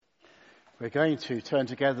We're going to turn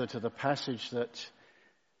together to the passage that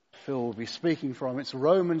Phil will be speaking from. It's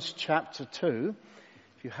Romans chapter 2.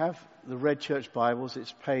 If you have the Red Church Bibles,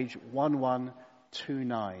 it's page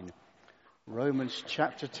 1129. Romans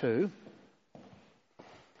chapter 2.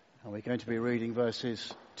 And we're going to be reading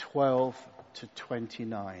verses 12 to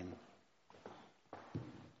 29.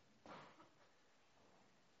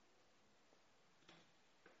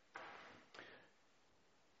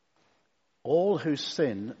 All who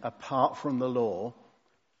sin apart from the law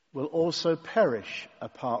will also perish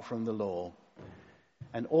apart from the law.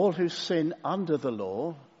 And all who sin under the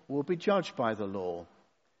law will be judged by the law.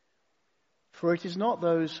 For it is not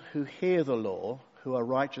those who hear the law who are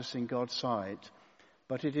righteous in God's sight,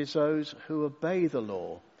 but it is those who obey the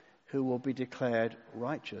law who will be declared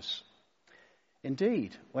righteous.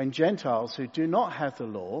 Indeed, when Gentiles who do not have the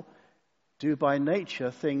law do by nature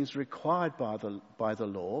things required by the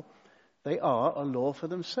law, they are a law for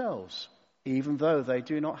themselves, even though they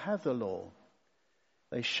do not have the law.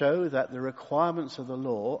 They show that the requirements of the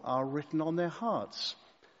law are written on their hearts,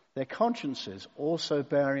 their consciences also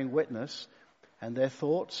bearing witness, and their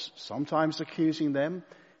thoughts sometimes accusing them,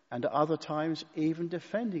 and at other times even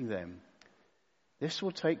defending them. This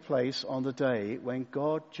will take place on the day when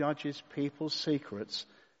God judges people's secrets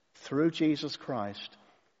through Jesus Christ,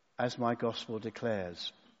 as my gospel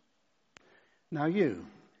declares. Now you,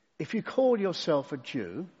 if you call yourself a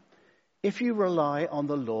Jew, if you rely on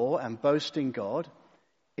the law and boast in God,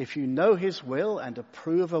 if you know his will and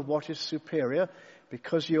approve of what is superior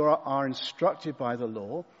because you are instructed by the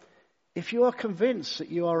law, if you are convinced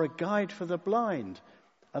that you are a guide for the blind,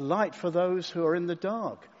 a light for those who are in the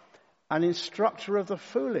dark, an instructor of the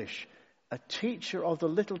foolish, a teacher of the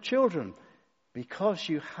little children, because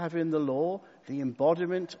you have in the law the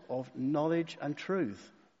embodiment of knowledge and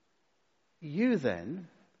truth. You then,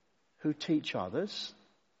 who teach others,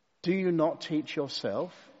 do you not teach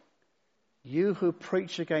yourself? You who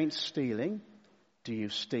preach against stealing, do you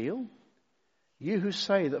steal? You who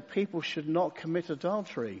say that people should not commit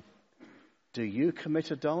adultery, do you commit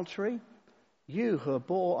adultery? You who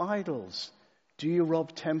abhor idols, do you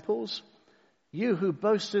rob temples? You who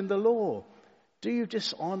boast in the law, do you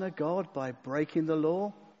dishonor God by breaking the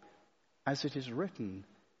law? As it is written,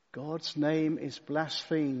 God's name is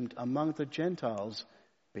blasphemed among the Gentiles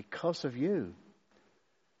because of you.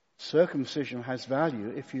 Circumcision has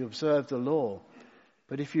value if you observe the law,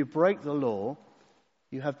 but if you break the law,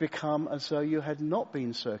 you have become as though you had not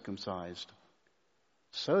been circumcised.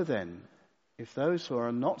 So then, if those who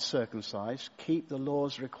are not circumcised keep the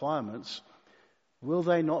law's requirements, will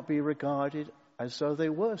they not be regarded as though they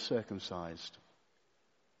were circumcised?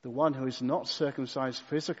 The one who is not circumcised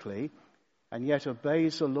physically and yet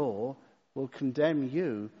obeys the law will condemn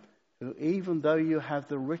you, who even though you have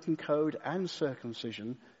the written code and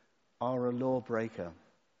circumcision, are a lawbreaker.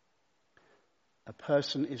 A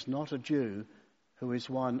person is not a Jew who is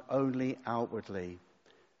one only outwardly,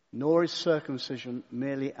 nor is circumcision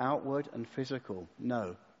merely outward and physical.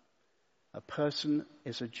 No, a person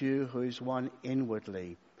is a Jew who is one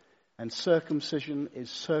inwardly, and circumcision is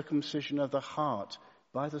circumcision of the heart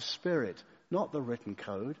by the Spirit, not the written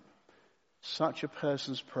code. Such a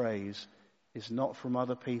person's praise is not from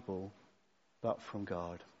other people, but from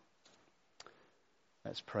God.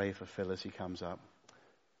 Let's pray for Phil as he comes up.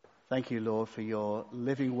 Thank you, Lord, for your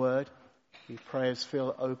living word. We pray as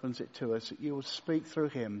Phil opens it to us that you will speak through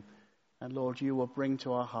him, and Lord, you will bring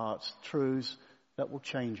to our hearts truths that will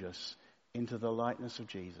change us into the likeness of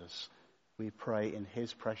Jesus. We pray in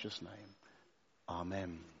his precious name.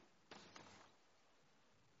 Amen.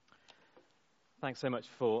 Thanks so much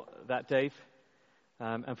for that, Dave,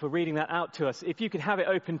 and for reading that out to us. If you could have it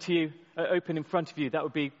open to you, open in front of you, that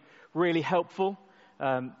would be really helpful.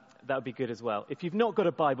 That would be good as well. If you've not got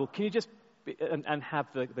a Bible, can you just and have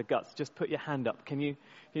the guts, just put your hand up? Can you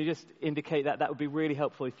just indicate that? That would be really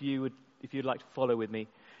helpful if you'd like to follow with me.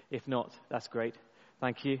 If not, that's great.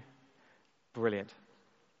 Thank you. Brilliant.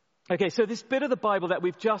 Okay, so this bit of the Bible that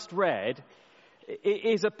we've just read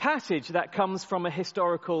is a passage that comes from a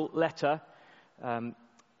historical letter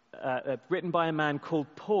written by a man called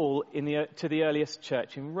Paul to the earliest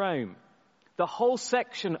church in Rome. The whole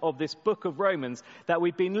section of this book of Romans that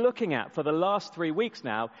we've been looking at for the last 3 weeks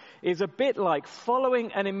now is a bit like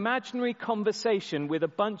following an imaginary conversation with a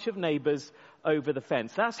bunch of neighbors over the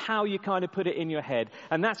fence. That's how you kind of put it in your head,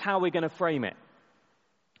 and that's how we're going to frame it.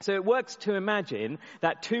 So it works to imagine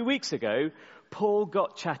that 2 weeks ago, Paul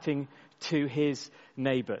got chatting to his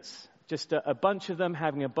neighbors. Just a bunch of them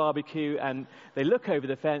having a barbecue, and they look over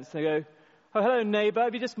the fence and they go, "Oh, hello, neighbour,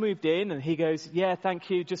 have you just moved in?" And he goes, "Yeah, thank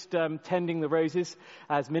you, just tending the roses,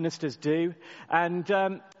 as ministers do." And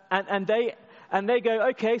And they go,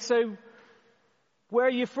 okay, so where are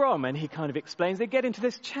you from? And he kind of explains. They get into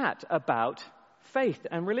this chat about faith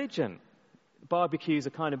and religion. Barbecues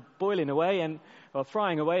are kind of boiling away or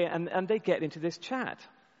frying away, and they get into this chat.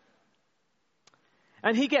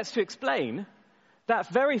 And he gets to explain that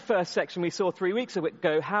very first section we saw 3 weeks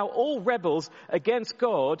ago, how all rebels against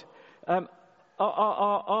God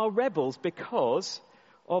are rebels because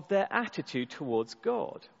of their attitude towards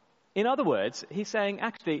God. In other words, he's saying,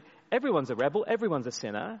 actually, everyone's a rebel, everyone's a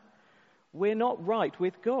sinner. We're not right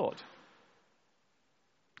with God.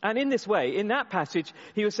 And in this way, in that passage,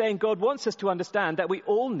 he was saying God wants us to understand that we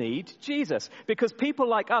all need Jesus, because people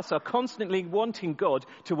like us are constantly wanting God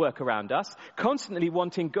to work around us, constantly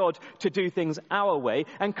wanting God to do things our way,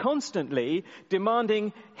 and constantly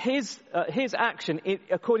demanding his action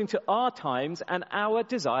according to our times and our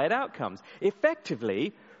desired outcomes.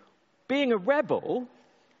 Effectively, being a rebel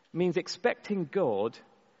means expecting God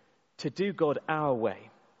to do God our way,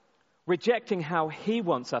 rejecting how he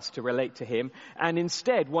wants us to relate to him, and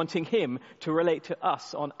instead wanting him to relate to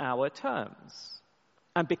us on our terms.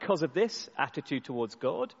 And because of this attitude towards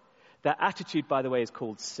God, that attitude, by the way, is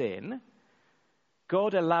called sin,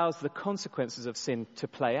 God allows the consequences of sin to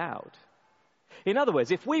play out. In other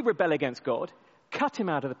words, if we rebel against God, cut him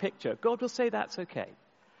out of the picture, God will say, that's okay.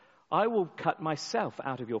 I will cut myself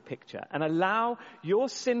out of your picture and allow your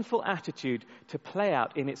sinful attitude to play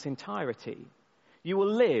out in its entirety. You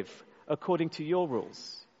will live according to your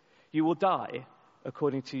rules. You will die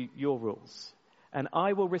according to your rules. And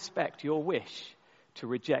I will respect your wish to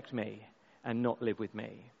reject me and not live with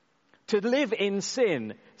me. To live in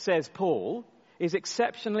sin, says Paul, is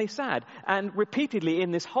exceptionally sad. And repeatedly in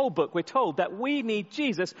this whole book, we're told that we need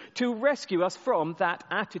Jesus to rescue us from that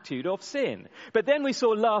attitude of sin. But then we saw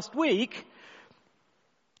last week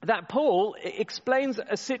that Paul explains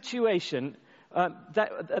a situation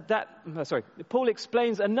Paul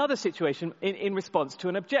explains another situation in response to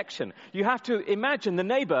an objection. You have to imagine the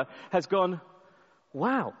neighbor has gone,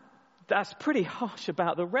 wow, that's pretty harsh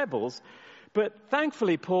about the rebels. But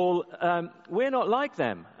thankfully, Paul, we're not like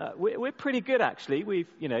them. We're pretty good, actually. We've,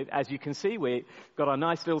 as you can see, we've got our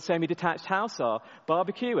nice little semi-detached house, our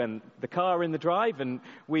barbecue, and the car in the drive, and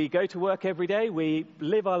we go to work every day. We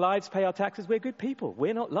live our lives, pay our taxes. We're good people.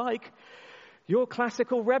 We're not like you're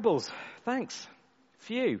classical rebels. Thanks.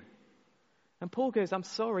 Few. And Paul goes, I'm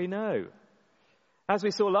sorry, no. As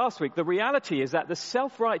we saw last week, the reality is that the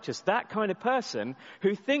self-righteous, that kind of person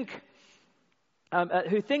who think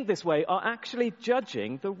this way, are actually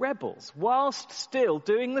judging the rebels whilst still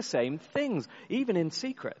doing the same things, even in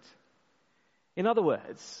secret. In other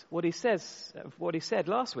words, what we saw from what he said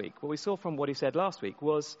last week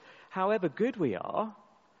was, however good we are,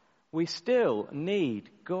 we still need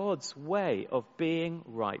God's way of being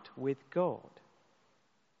right with God.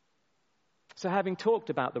 So having talked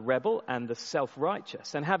about the rebel and the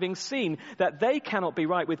self-righteous, and having seen that they cannot be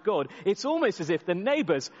right with God, it's almost as if the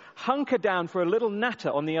neighbors hunker down for a little natter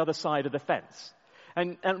on the other side of the fence.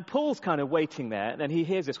 And Paul's kind of waiting there, and he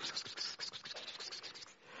hears this.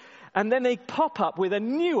 And then they pop up with a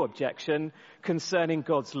new objection concerning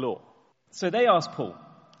God's law. So they ask Paul,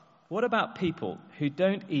 what about people who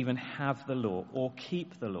don't even have the law or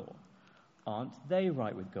keep the law? Aren't they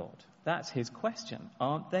right with God? That's his question.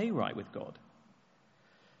 Aren't they right with God?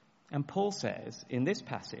 And Paul says in this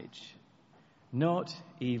passage, not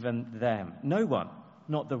even them. No one.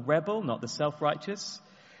 Not the rebel, not the self-righteous.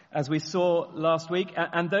 As we saw last week,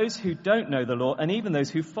 and those who don't know the law, and even those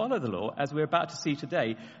who follow the law, as we're about to see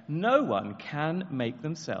today, no one can make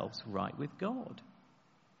themselves right with God.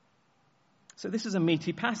 So this is a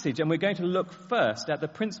meaty passage, and we're going to look first at the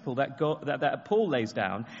principle that Paul lays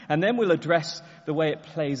down, and then we'll address the way it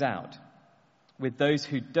plays out with those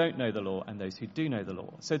who don't know the law and those who do know the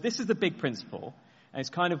law. So this is the big principle, and it's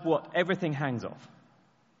kind of what everything hangs off.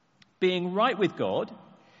 Being right with God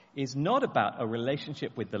is not about a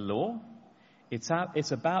relationship with the law, it's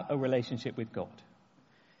about a relationship with God.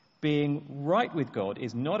 Being right with God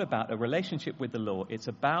is not about a relationship with the law, it's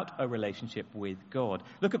about a relationship with God.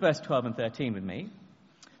 Look at verse 12 and 13 with me.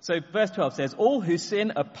 So verse 12 says, all who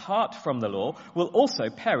sin apart from the law will also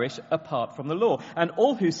perish apart from the law, and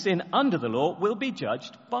all who sin under the law will be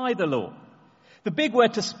judged by the law. The big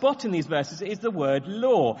word to spot in these verses is the word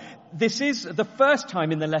law. This is the first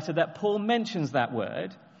time in the letter that Paul mentions that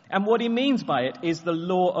word. And what he means by it is the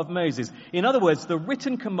law of Moses. In other words, the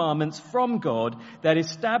written commandments from God that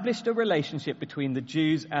established a relationship between the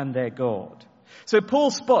Jews and their God. So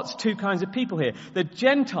Paul spots two kinds of people here. The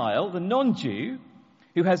Gentile, the non-Jew,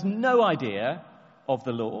 who has no idea of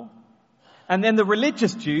the law, And then the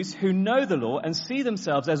religious Jews who know the law and see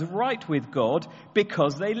themselves as right with God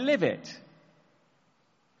because they live it.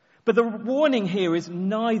 But the warning here is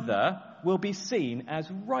neither will be seen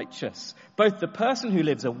as righteous. Both the person who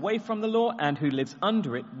lives away from the law and who lives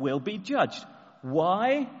under it will be judged.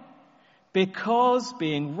 Why? Because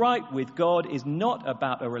being right with God is not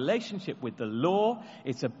about a relationship with the law,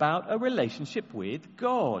 it's about a relationship with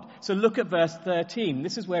God. So look at verse 13.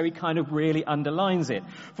 This is where he kind of really underlines it.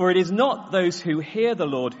 For it is not those who hear the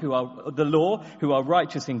law who are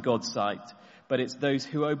righteous in God's sight, but it's those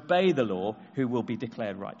who obey the law who will be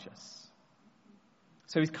declared righteous.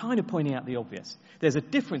 So he's kind of pointing out the obvious. There's a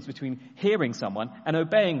difference between hearing someone and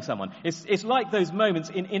obeying someone. It's like those moments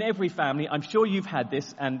in every family. I'm sure you've had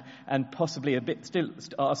this and possibly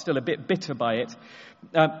are still a bit bitter by it.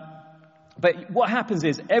 But what happens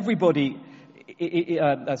is everybody,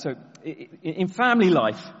 in family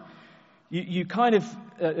life, you kind of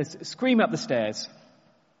scream up the stairs,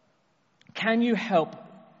 can you help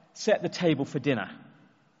set the table for dinner?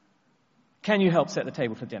 Can you help set the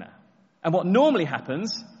table for dinner? And what normally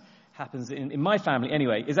happens in my family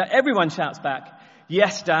anyway, is that everyone shouts back,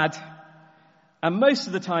 yes, Dad. And most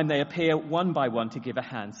of the time they appear one by one to give a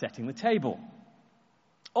hand setting the table.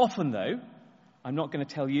 Often though, I'm not going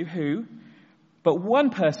to tell you who, but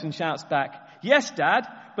one person shouts back, yes, Dad,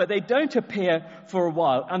 but they don't appear for a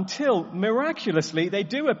while until miraculously they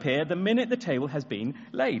do appear the minute the table has been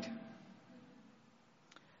laid.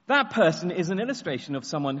 That person is an illustration of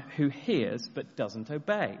someone who hears but doesn't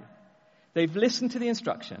obey. They've listened to the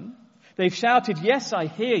instruction. They've shouted, yes, I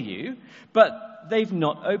hear you, but they've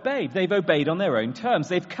not obeyed. They've obeyed on their own terms.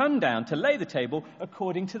 They've come down to lay the table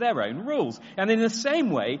according to their own rules. And in the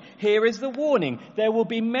same way, here is the warning. There will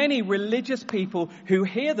be many religious people who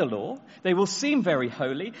hear the law. They will seem very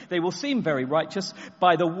holy. They will seem very righteous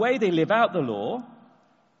by the way they live out the law.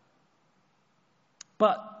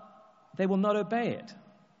 But they will not obey it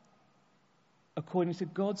according to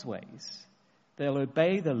God's ways. They'll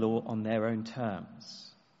obey the law on their own terms.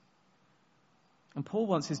 And Paul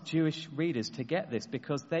wants his Jewish readers to get this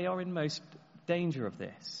because they are in most danger of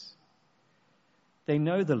this. They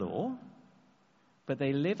know the law, but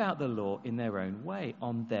they live out the law in their own way,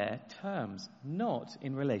 on their terms, not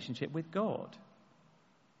in relationship with God.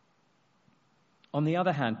 On the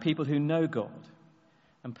other hand, people who know God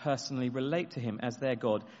and personally relate to him as their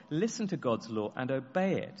God listen to God's law and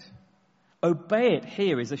obey it. Obey it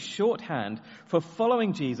here is a shorthand for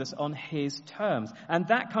following Jesus on his terms. And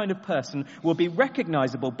that kind of person will be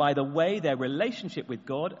recognizable by the way their relationship with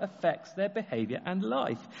God affects their behavior and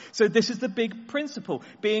life. So this is the big principle.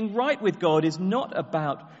 Being right with God is not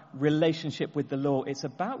about relationship with the law. It's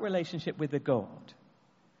about relationship with the God.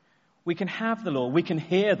 We can have the law. We can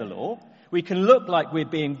hear the law. We can look like we're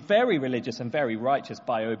being very religious and very righteous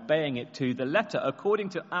by obeying it to the letter according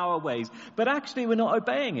to our ways. But actually we're not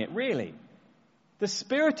obeying it, really. The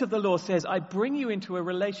Spirit of the law says, I bring you into a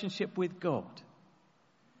relationship with God.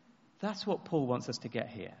 That's what Paul wants us to get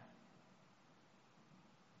here.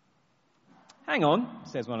 Hang on,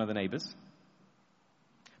 says one of the neighbors.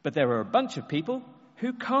 But there are a bunch of people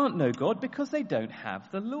who can't know God because they don't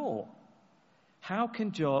have the law. How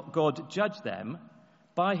can God judge them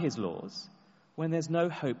by his laws when there's no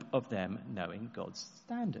hope of them knowing God's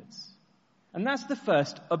standards? And that's the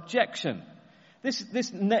first objection.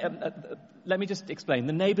 Let me just explain.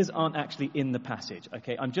 The neighbors aren't actually in the passage,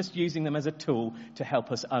 okay? I'm just using them as a tool to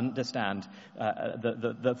help us understand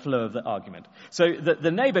the flow of the argument. So the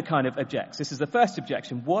neighbor kind of objects. This is the first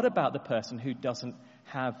objection. What about the person who doesn't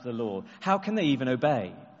have the law? How can they even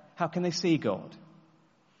obey? How can they see God?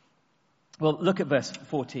 Well, look at verse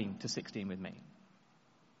 14 to 16 with me.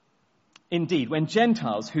 Indeed, when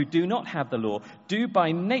Gentiles who do not have the law do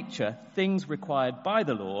by nature things required by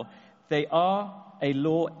the law, they are a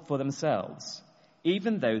law for themselves,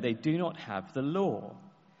 even though they do not have the law.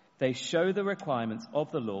 They show the requirements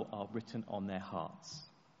of the law are written on their hearts.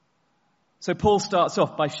 So Paul starts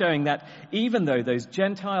off by showing that even though those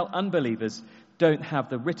Gentile unbelievers don't have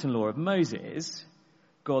the written law of Moses,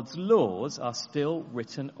 God's laws are still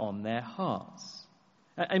written on their hearts.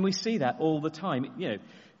 And we see that all the time. You know,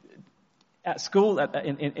 at school,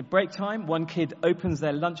 in break time, one kid opens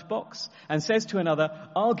their lunchbox and says to another,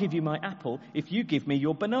 I'll give you my apple if you give me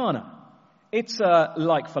your banana. It's a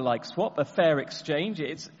like-for-like swap, a fair exchange.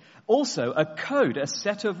 It's also a code, a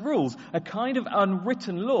set of rules, a kind of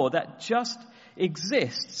unwritten law that just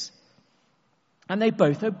exists. And they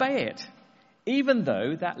both obey it, even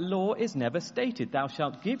though that law is never stated. Thou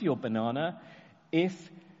shalt give your banana if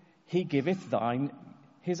he giveth thine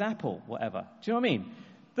his apple, whatever. Do you know what I mean?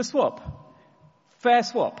 The swap. Fair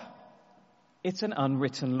swap. It's an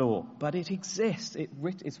unwritten law, but it exists.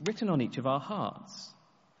 It's written on each of our hearts.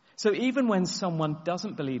 So even when someone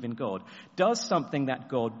doesn't believe in God, does something that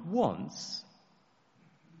God wants,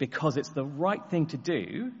 because it's the right thing to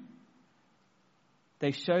do,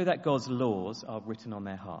 they show that God's laws are written on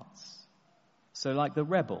their hearts. So like the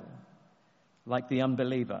rebel, like the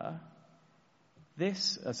unbeliever,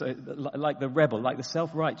 like the rebel, like the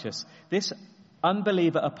self-righteous, this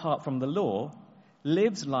unbeliever apart from the law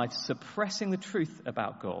lives life suppressing the truth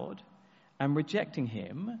about God and rejecting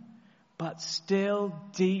him, but still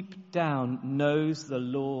deep down knows the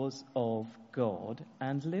laws of God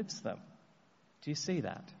and lives them. Do you see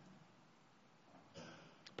that?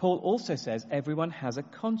 Paul also says everyone has a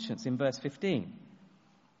conscience in verse 15.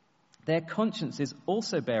 Their conscience is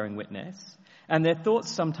also bearing witness, and their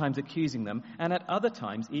thoughts sometimes accusing them, and at other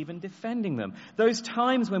times even defending them. Those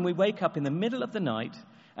times when we wake up in the middle of the night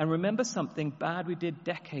and remember something bad we did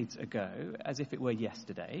decades ago, as if it were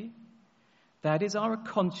yesterday, that is our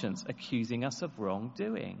conscience accusing us of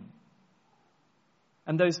wrongdoing.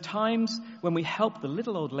 And those times when we help the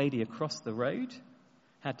little old lady across the road,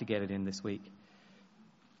 had to get it in this week,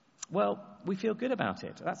 well, we feel good about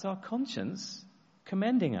it. That's our conscience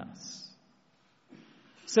commending us.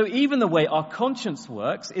 So even the way our conscience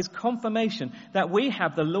works is confirmation that we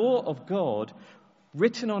have the law of God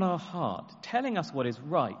written on our heart, telling us what is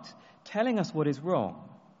right, telling us what is wrong.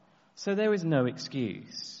 So there is no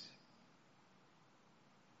excuse.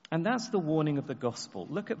 And that's the warning of the gospel.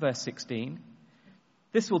 Look at verse 16.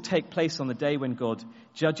 This will take place on the day when God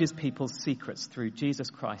judges people's secrets through Jesus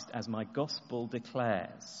Christ, as my gospel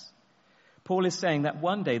declares. Paul is saying that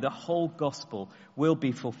one day the whole gospel will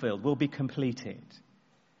be fulfilled, will be completed.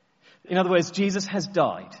 In other words, Jesus has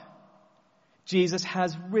died. Jesus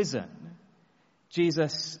has risen.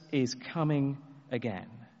 Jesus is coming again.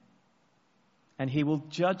 And he will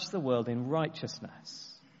judge the world in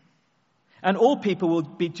righteousness. And all people will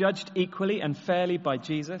be judged equally and fairly by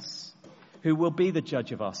Jesus, who will be the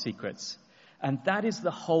judge of our secrets. And that is the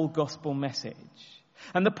whole gospel message.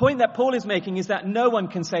 And the point that Paul is making is that no one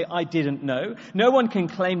can say, I didn't know. No one can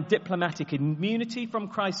claim diplomatic immunity from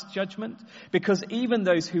Christ's judgment, because even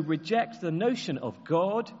those who reject the notion of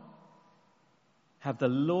God have the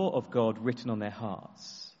law of God written on their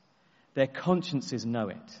hearts. Their consciences know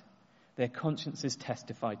it. Their consciences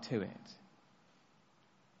testify to it.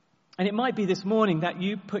 And it might be this morning that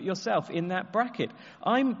you put yourself in that bracket.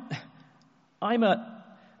 I'm a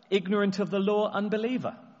ignorant of the law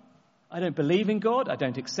unbeliever. I don't believe in God. I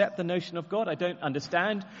don't accept the notion of God. I don't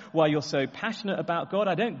understand why you're so passionate about God.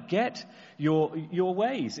 I don't get your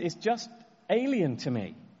ways. It's just alien to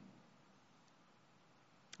me.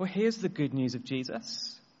 Well, here's the good news of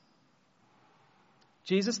Jesus.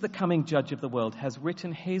 Jesus, the coming judge of the world, has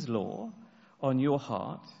written his law on your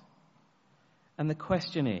heart. And the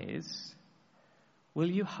question is, will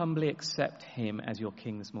you humbly accept him as your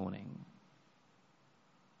king this morning?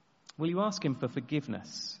 Will you ask him for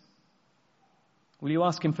forgiveness? Will you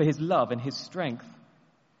ask him for his love and his strength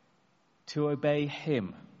to obey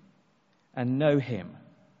him and know him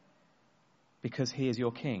because he is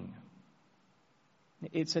your king?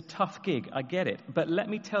 It's a tough gig, I get it. But let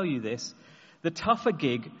me tell you this, the tougher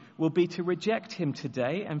gig will be to reject him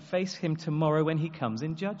today and face him tomorrow when he comes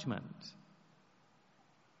in judgment.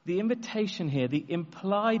 The invitation here, the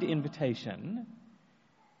implied invitation,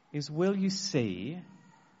 is will you see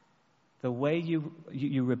the way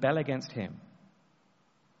you rebel against him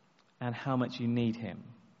and how much you need him?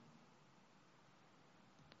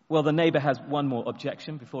 Well, the neighbor has one more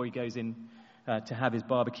objection before he goes in to have his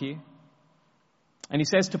barbecue. And he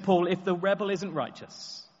says to Paul, if the rebel isn't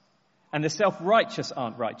righteous, and the self-righteous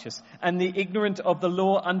aren't righteous, and the ignorant of the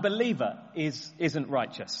law unbeliever isn't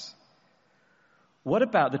righteous, what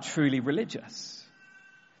about the truly religious?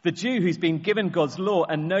 The Jew who's been given God's law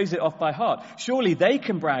and knows it off by heart. Surely they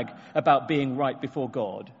can brag about being right before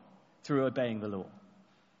God through obeying the law.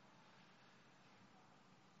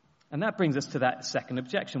 And that brings us to that second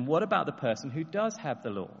objection. What about the person who does have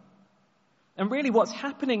the law? And really what's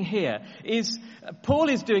happening here is Paul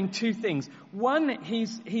is doing two things. One,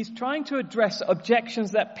 he's trying to address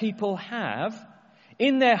objections that people have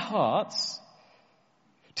in their hearts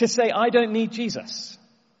to say, I don't need Jesus.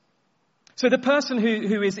 So the person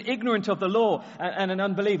who is ignorant of the law and an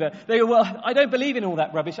unbeliever, they go, well, I don't believe in all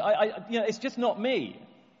that rubbish. It's just not me.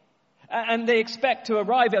 And they expect to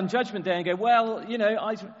arrive on Judgment Day and go, well,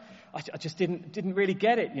 I just didn't really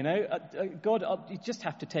get it, God, you just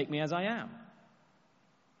have to take me as I am.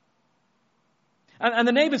 And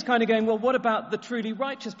the neighbour's kind of going, well, what about the truly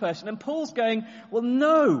righteous person? And Paul's going, well,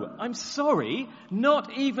 no, I'm sorry,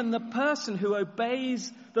 not even the person who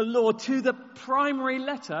obeys the law to the primary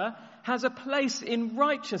letter has a place in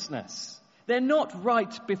righteousness. They're not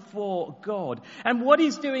right before God. And what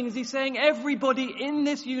he's doing is he's saying everybody in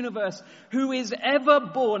this universe who is ever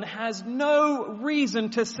born has no reason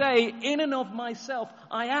to say in and of myself,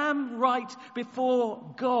 I am right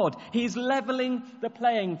before God. He's leveling the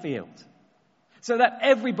playing field so that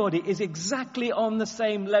everybody is exactly on the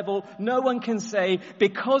same level. No one can say,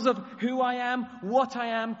 because of who I am, what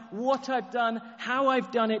I've done, how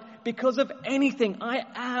I've done it, because of anything, I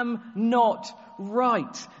am not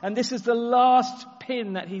right. And this is the last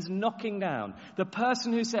pin that he's knocking down. The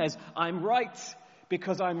person who says, I'm right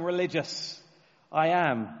because I'm religious. I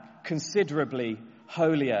am considerably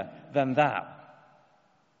holier than thou.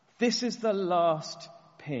 This is the last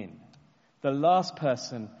pin. The last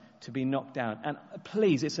person to be knocked down. And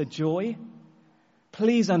please, it's a joy.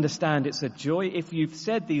 Please understand it's a joy. If you've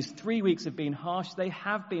said these 3 weeks have been harsh, they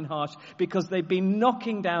have been harsh because they've been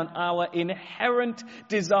knocking down our inherent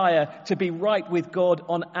desire to be right with God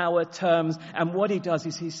on our terms. And what he does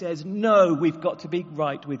is he says, no, we've got to be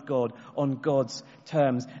right with God on God's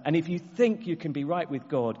terms. And if you think you can be right with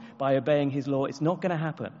God by obeying his law, it's not going to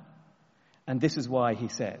happen. And this is why he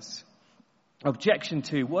says, objection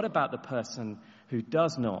 2, what about the person who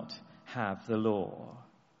does not have the law?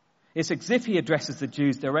 It's as if he addresses the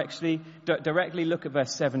Jews directly. Look at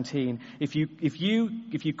verse 17. If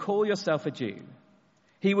you call yourself a Jew,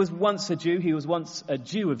 he was once a Jew. He was once a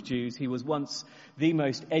Jew of Jews. He was once the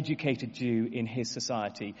most educated Jew in his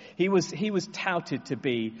society. He was touted to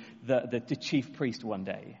be the chief priest one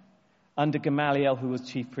day. Under Gamaliel, who was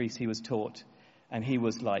chief priest, he was taught. And he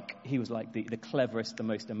was like the cleverest, the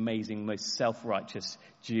most amazing, most self-righteous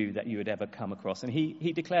Jew that you would ever come across. And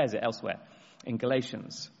he declares it elsewhere in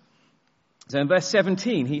Galatians. So in verse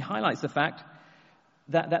 17, he highlights the fact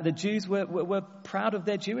that the Jews were proud of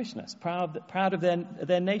their Jewishness, proud of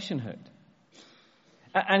their nationhood.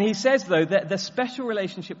 And he says, though, that the special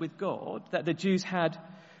relationship with God that the Jews had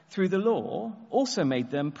through the law also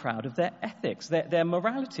made them proud of their ethics, their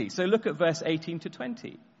morality. So look at verse 18 to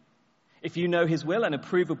 20. If you know his will and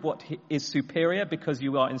approve of what is superior because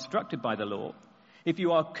you are instructed by the law, if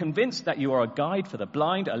you are convinced that you are a guide for the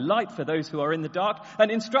blind, a light for those who are in the dark,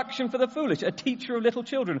 an instruction for the foolish, a teacher of little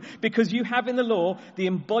children, because you have in the law the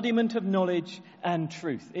embodiment of knowledge and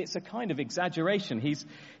truth. It's a kind of exaggeration. He's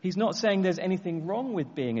not saying there's anything wrong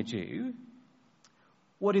with being a Jew.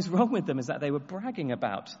 What is wrong with them is that they were bragging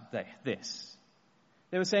about this.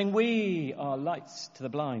 They were saying, we are lights to the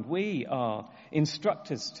blind. We are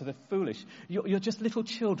instructors to the foolish. You're just little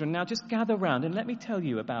children. Now just gather round and let me tell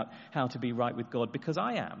you about how to be right with God, because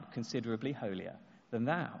I am considerably holier than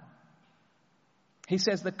thou. He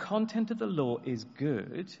says the content of the law is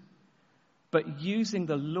good, but using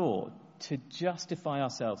the law to justify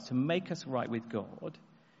ourselves, to make us right with God,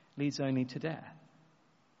 leads only to death.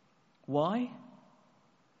 Why?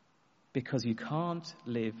 Because you can't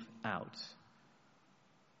live out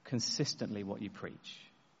consistently what you preach.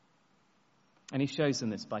 And he shows them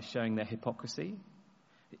this by showing their hypocrisy.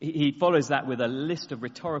 He follows that with a list of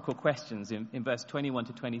rhetorical questions in verse 21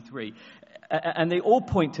 to 23. And they all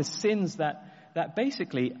point to sins that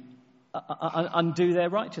basically undo their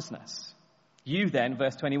righteousness. You then,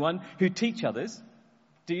 verse 21, who teach others,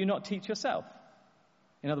 do you not teach yourself?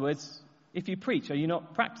 In other words, if you preach, are you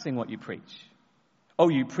not practicing what you preach? Oh,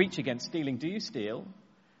 you preach against stealing, do you steal?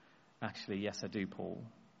 Actually, yes, I do, Paul.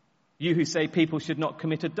 You who say people should not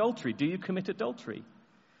commit adultery, do you commit adultery?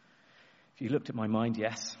 If you looked at my mind,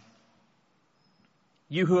 yes.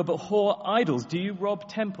 You who abhor idols, do you rob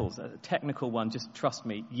temples? A technical one, just trust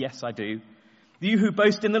me, yes, I do. You who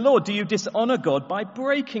boast in the law, do you dishonor God by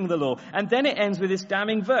breaking the law? And then it ends with this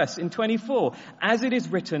damning verse in 24. As it is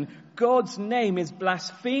written, God's name is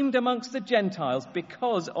blasphemed amongst the Gentiles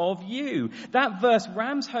because of you. That verse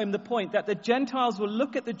rams home the point that the Gentiles will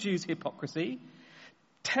look at the Jews' hypocrisy,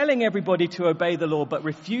 telling everybody to obey the law but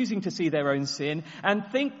refusing to see their own sin, and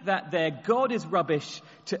think that their God is rubbish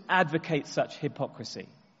to advocate such hypocrisy.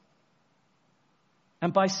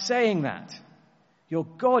 And by saying that, your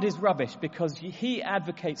God is rubbish because he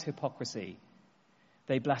advocates hypocrisy,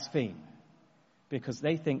 they blaspheme because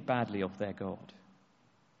they think badly of their God.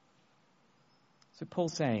 So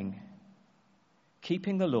Paul's saying,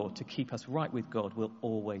 keeping the law to keep us right with God will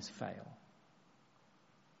always fail.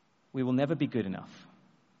 We will never be good enough.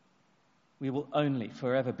 We will only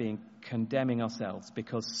forever be condemning ourselves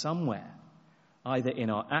because somewhere, either in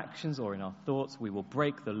our actions or in our thoughts, we will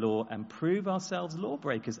break the law and prove ourselves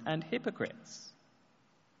lawbreakers and hypocrites.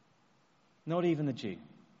 Not even the Jew.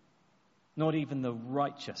 Not even the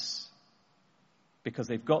righteous, because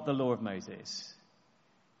they've got the law of Moses,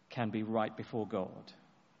 can be right before God.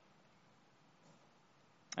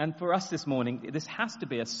 And for us this morning, this has to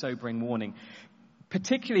be a sobering warning,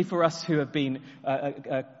 particularly for us who have been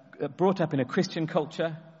brought up in a Christian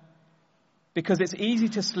culture, because it's easy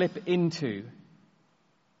to slip into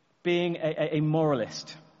being a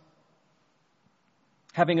moralist,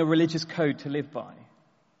 having a religious code to live by,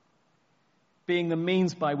 being the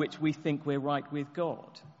means by which we think we're right with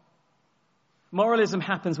God. Moralism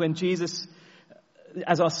happens when Jesus,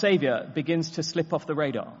 as our Saviour, begins to slip off the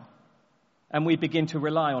radar, and we begin to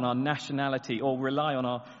rely on our nationality or rely on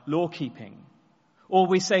our law-keeping. Or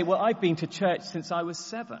we say, well, I've been to church since I was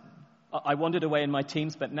 7. I wandered away in my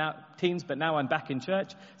teens, but now I'm back in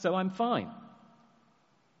church, so I'm fine.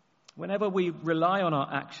 Whenever we rely on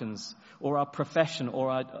our actions or our profession or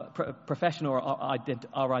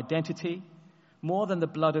our identity more than the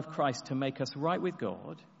blood of Christ to make us right with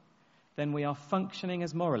God, then we are functioning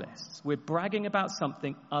as moralists. We're bragging about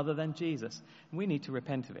something other than Jesus, and we need to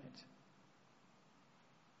repent of it.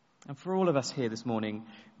 And for all of us here this morning,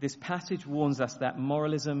 this passage warns us that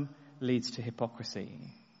moralism leads to hypocrisy.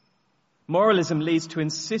 Moralism leads to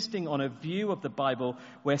insisting on a view of the Bible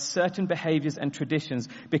where certain behaviors and traditions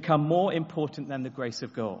become more important than the grace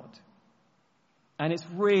of God. And it's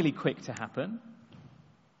really quick to happen.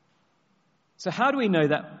 So how do we know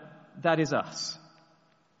that that is us?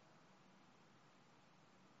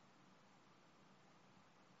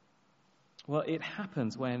 Well, it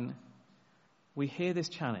happens when we hear this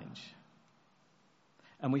challenge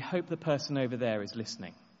and we hope the person over there is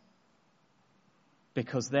listening,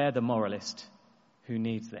 because they're the moralist who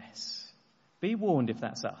needs this. Be warned if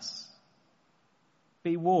that's us.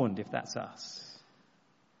 Be warned if that's us.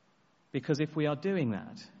 Because if we are doing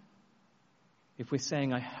that, if we're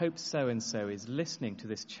saying, I hope so-and-so is listening to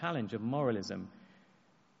this challenge of moralism,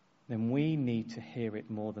 then we need to hear it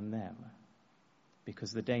more than them.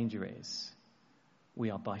 Because the danger is we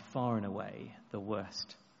are by far and away the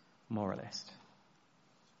worst moralist.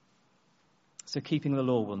 So keeping the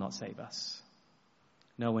law will not save us.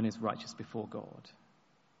 No one is righteous before God.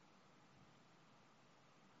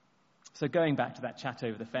 So going back to that chat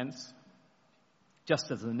over the fence,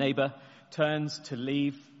 just as the neighbour turns to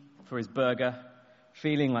leave for his burger,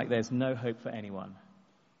 feeling like there's no hope for anyone,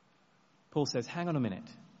 Paul says, hang on a minute.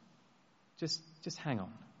 Just hang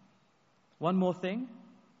on. One more thing.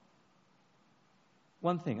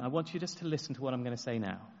 One thing. I want you just to listen to what I'm going to say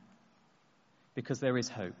now. Because there is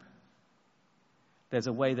hope. There's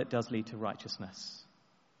a way that does lead to righteousness.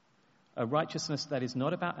 A righteousness that is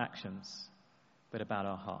not about actions, but about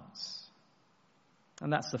our hearts.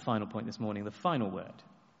 And that's the final point this morning, the final word.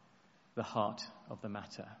 The heart of the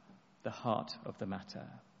matter. The heart of the matter.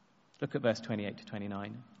 Look at verse 28 to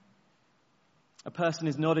 29. A person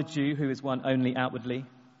is not a Jew who is one only outwardly,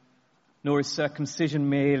 nor is circumcision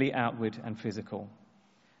merely outward and physical.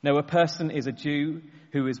 No, a person is a Jew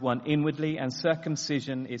who is one inwardly, and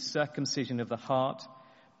circumcision is circumcision of the heart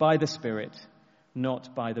by the Spirit,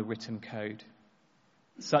 not by the written code.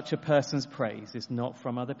 Such a person's praise is not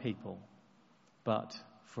from other people, but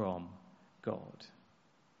from God.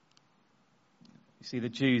 You see, the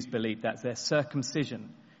Jews believed that their circumcision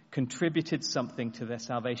contributed something to their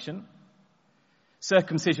salvation.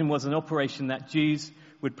 Circumcision was an operation that Jews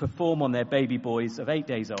would perform on their baby boys of 8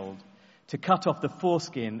 days old to cut off the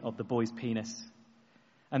foreskin of the boy's penis.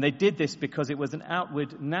 And they did this because it was an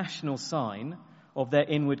outward national sign of their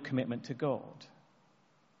inward commitment to God.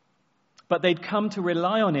 But they'd come to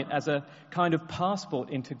rely on it as a kind of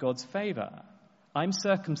passport into God's favor. I'm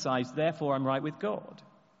circumcised, therefore I'm right with God.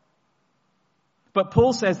 But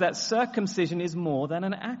Paul says that circumcision is more than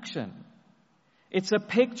an action. It's a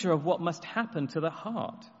picture of what must happen to the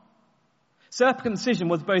heart. Circumcision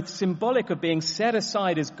was both symbolic of being set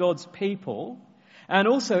aside as God's people, and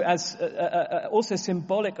also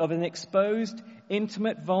symbolic of an exposed,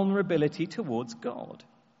 intimate vulnerability towards God.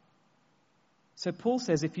 So Paul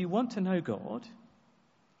says, if you want to know God,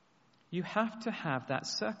 you have to have that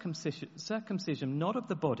circumcision not of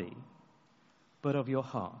the body, but of your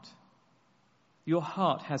heart. Your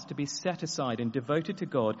heart has to be set aside and devoted to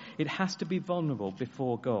God. It has to be vulnerable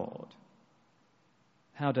before God.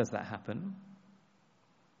 How does that happen?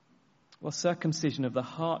 Well, circumcision of the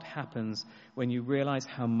heart happens when you realize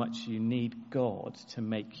how much you need God to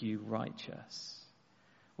make you righteous.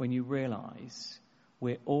 When you realize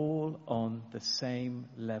we're all on the same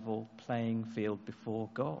level playing field before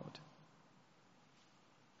God.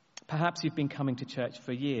 Perhaps you've been coming to church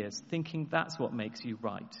for years thinking that's what makes you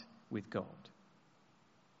right with God.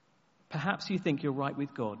 Perhaps you think you're right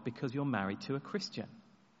with God because you're married to a Christian.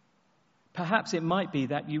 Perhaps it might be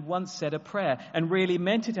that you once said a prayer and really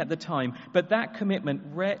meant it at the time, but that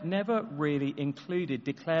commitment never really included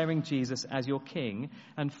declaring Jesus as your King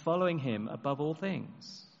and following him above all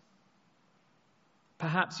things.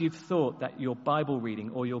 Perhaps you've thought that your Bible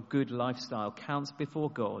reading or your good lifestyle counts before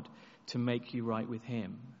God to make you right with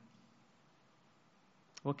him.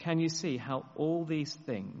 Well, can you see how all these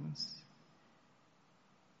things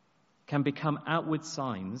can become outward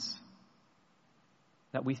signs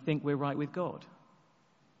that we think we're right with God?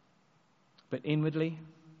 But inwardly,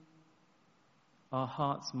 our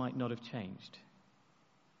hearts might not have changed.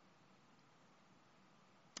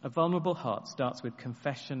 A vulnerable heart starts with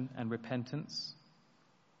confession and repentance.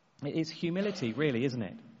 It is humility, really, isn't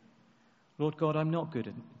it? Lord God, I'm not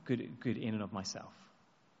good in and of myself.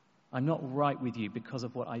 I'm not right with you because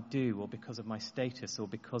of what I do or because of my status or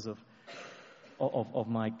because of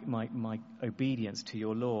my obedience to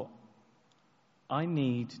your law. I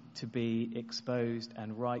need to be exposed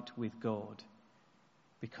and right with God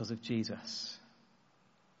because of Jesus.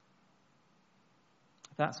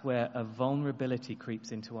 That's where a vulnerability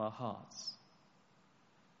creeps into our hearts.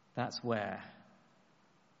 That's where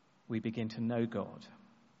we begin to know God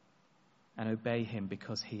and obey him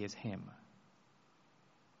because he is him.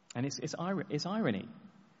 And it's irony.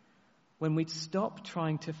 When we stop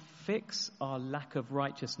trying to fix our lack of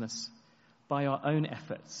righteousness by our own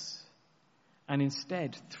efforts and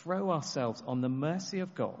instead throw ourselves on the mercy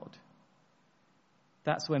of God,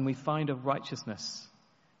 that's when we find a righteousness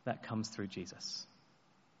that comes through Jesus.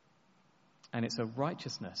 And it's a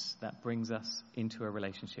righteousness that brings us into a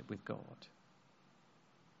relationship with God.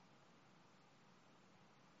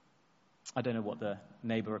 I don't know what the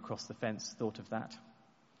neighbor across the fence thought of that.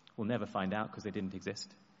 We'll never find out because they didn't exist.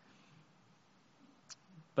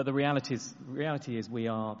 But the reality is we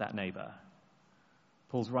are that neighbor.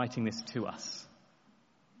 Paul's writing this to us.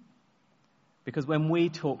 Because when we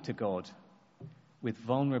talk to God with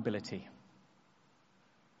vulnerability,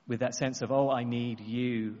 with that sense of, I need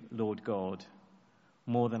you, Lord God,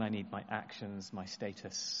 more than I need my actions, my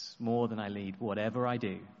status, more than I need whatever I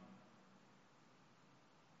do,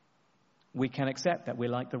 we can accept that we're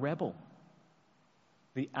like the rebel,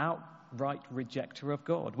 the outright rejecter of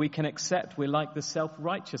God. We can accept we're like the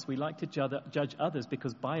self-righteous. We like to judge others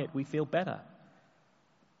because by it we feel better.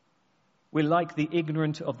 We're like the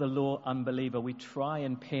ignorant of the law unbeliever. We try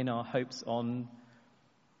and pin our hopes on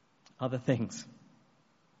other things.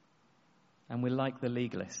 And we're like the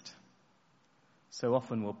legalist. So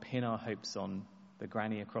often we'll pin our hopes on the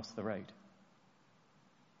granny across the road.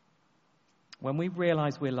 When we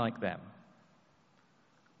realize we're like them,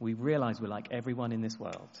 we realize we're like everyone in this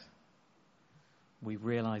world. We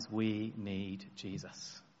realize we need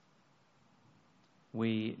Jesus.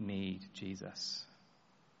 We need Jesus.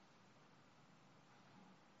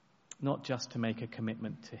 Not just to make a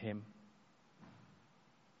commitment to him,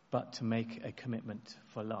 but to make a commitment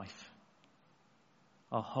for life.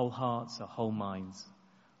 Our whole hearts, our whole minds,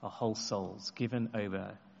 our whole souls given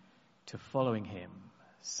over to following him,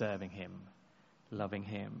 serving him, loving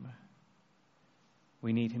him.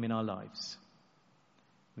 We need him in our lives.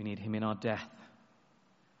 We need him in our death.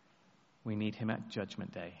 We need him at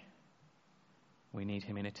Judgment Day. We need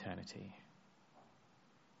him in eternity.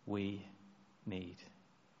 We need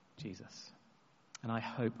Jesus. And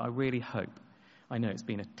I really hope, I know it's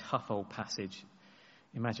been a tough old passage.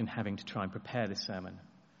 Imagine having to try and prepare this sermon.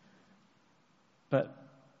 But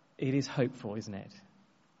it is hopeful, isn't it?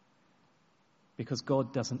 Because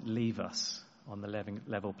God doesn't leave us on the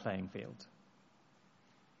level playing field.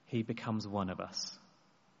 He becomes one of us.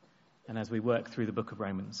 And as we work through the book of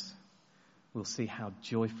Romans, we'll see how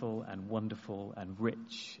joyful and wonderful and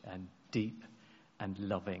rich and deep and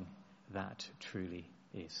loving that truly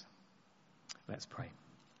is. Let's pray.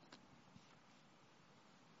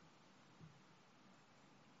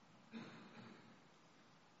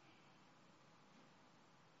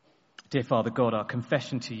 Dear Father God, our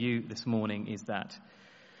confession to you this morning is that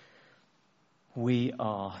we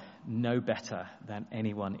are no better than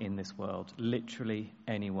anyone in this world, literally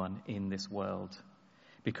anyone in this world,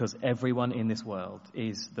 because everyone in this world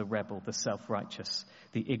is the rebel, the self-righteous,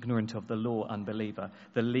 the ignorant of the law unbeliever,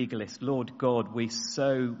 the legalist. Lord God, we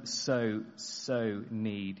so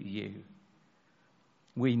need you.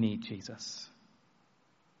 We need Jesus.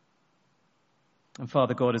 And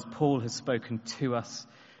Father God, as Paul has spoken to us,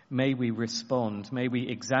 may we respond, may we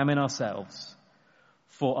examine ourselves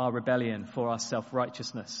for our rebellion, for our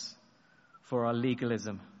self-righteousness, for our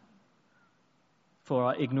legalism, for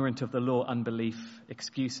our ignorant of the law unbelief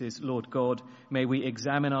excuses. Lord God, may we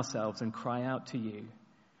examine ourselves and cry out to you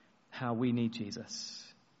how we need Jesus.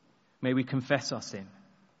 May we confess our sin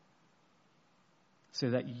so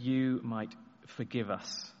that you might forgive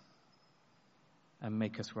us and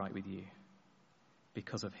make us right with you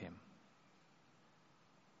because of him.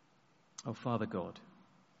 Oh, Father God,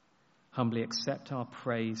 humbly accept our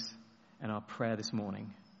praise and our prayer this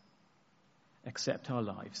morning. Accept our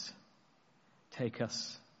lives. Take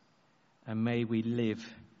us, and may we live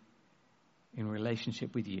in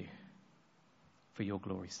relationship with you for your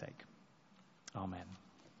glory's sake. Amen.